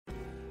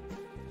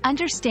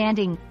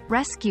Understanding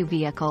Rescue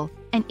Vehicle,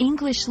 an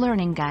English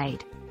Learning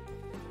Guide.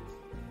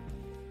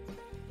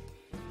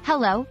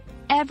 Hello,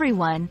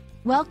 everyone.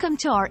 Welcome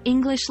to our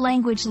English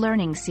language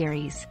learning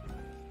series.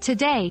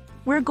 Today,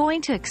 we're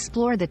going to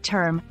explore the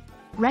term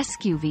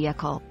rescue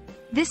vehicle.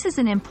 This is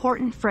an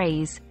important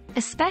phrase,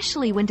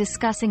 especially when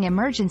discussing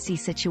emergency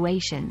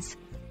situations.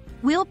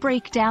 We'll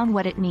break down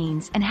what it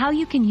means and how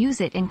you can use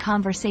it in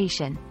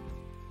conversation.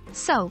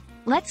 So,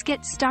 let's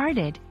get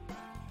started.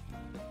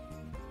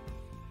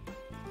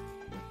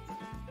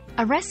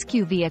 A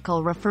rescue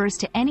vehicle refers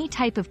to any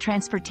type of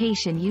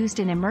transportation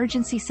used in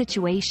emergency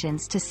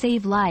situations to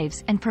save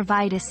lives and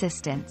provide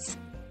assistance.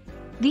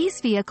 These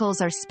vehicles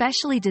are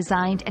specially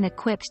designed and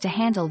equipped to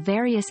handle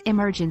various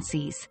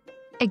emergencies.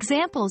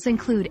 Examples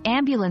include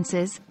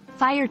ambulances,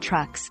 fire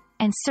trucks,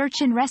 and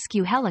search and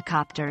rescue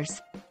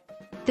helicopters.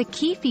 The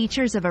key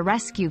features of a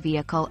rescue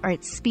vehicle are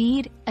its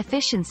speed,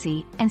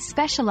 efficiency, and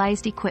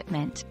specialized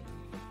equipment.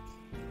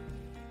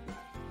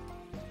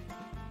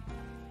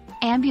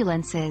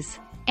 Ambulances.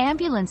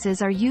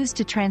 Ambulances are used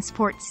to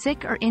transport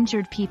sick or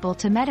injured people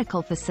to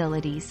medical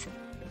facilities.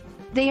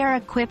 They are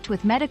equipped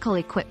with medical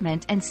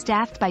equipment and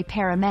staffed by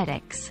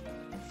paramedics.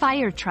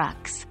 Fire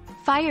trucks.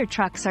 Fire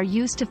trucks are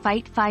used to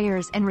fight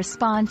fires and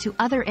respond to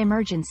other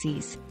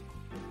emergencies.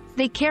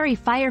 They carry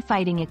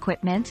firefighting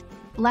equipment,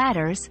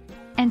 ladders,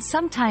 and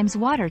sometimes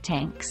water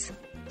tanks.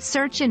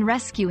 Search and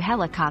rescue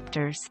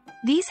helicopters.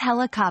 These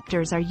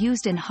helicopters are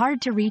used in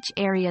hard-to-reach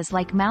areas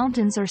like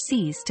mountains or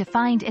seas to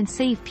find and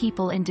save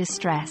people in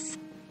distress.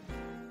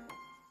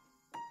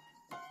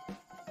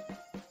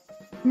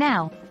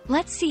 Now,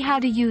 let's see how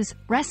to use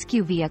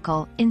rescue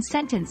vehicle in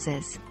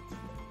sentences.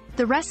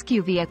 The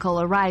rescue vehicle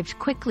arrived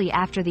quickly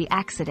after the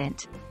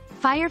accident.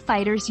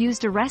 Firefighters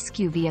used a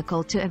rescue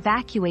vehicle to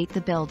evacuate the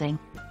building.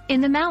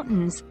 In the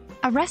mountains,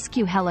 a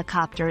rescue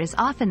helicopter is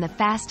often the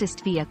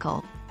fastest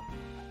vehicle.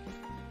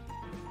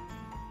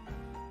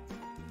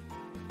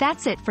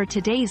 That's it for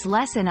today's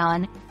lesson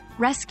on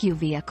rescue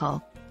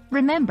vehicle.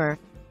 Remember,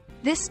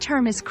 this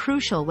term is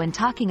crucial when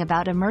talking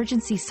about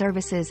emergency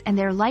services and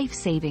their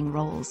life-saving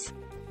roles.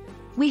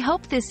 We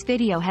hope this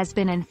video has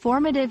been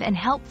informative and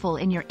helpful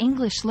in your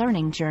English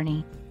learning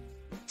journey.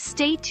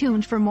 Stay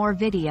tuned for more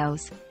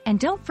videos, and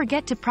don't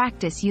forget to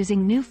practice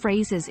using new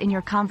phrases in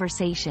your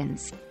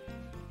conversations.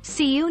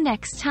 See you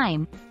next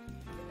time.